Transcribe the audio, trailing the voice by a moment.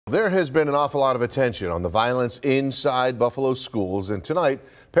There has been an awful lot of attention on the violence inside Buffalo schools, and tonight,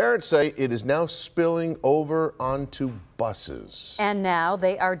 parents say it is now spilling over onto buses. And now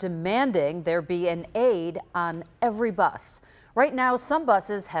they are demanding there be an aide on every bus. Right now, some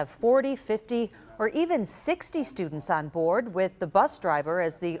buses have 40, 50, or even 60 students on board, with the bus driver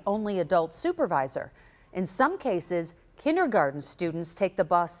as the only adult supervisor. In some cases, kindergarten students take the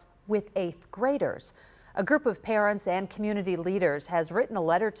bus with 8th graders. A group of parents and community leaders has written a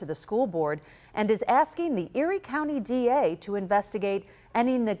letter to the school board and is asking the Erie County DA to investigate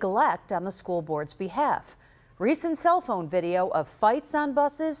any neglect on the school board's behalf. Recent cell phone video of fights on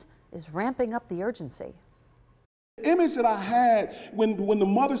buses is ramping up the urgency. The image that I had when the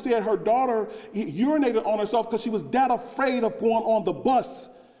mother said her daughter urinated on herself because she was that afraid of going on the bus.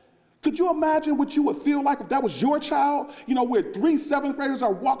 Could you imagine what you would feel like if that was your child? You know, where 3 7th graders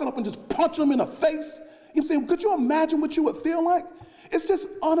are walking up and just punching them in the face? You know what I'm saying? Could you imagine what you would feel like? It's just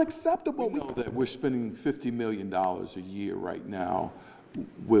unacceptable. We know that we're spending $50 million a year right now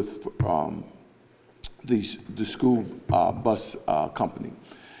with the school bus company.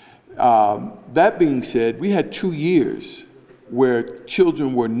 That being said, we had 2 years where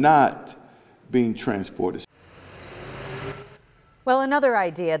children were not being transported. Well, another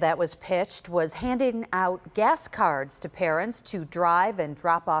idea that was pitched was handing out gas cards to parents to drive and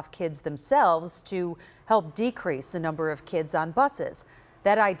drop off kids themselves to help decrease the number of kids on buses.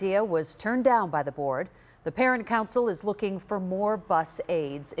 That idea was turned down by the board. The Parent Council is looking for more bus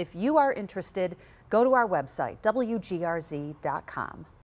aides. If you are interested, go to our website, WGRZ.com.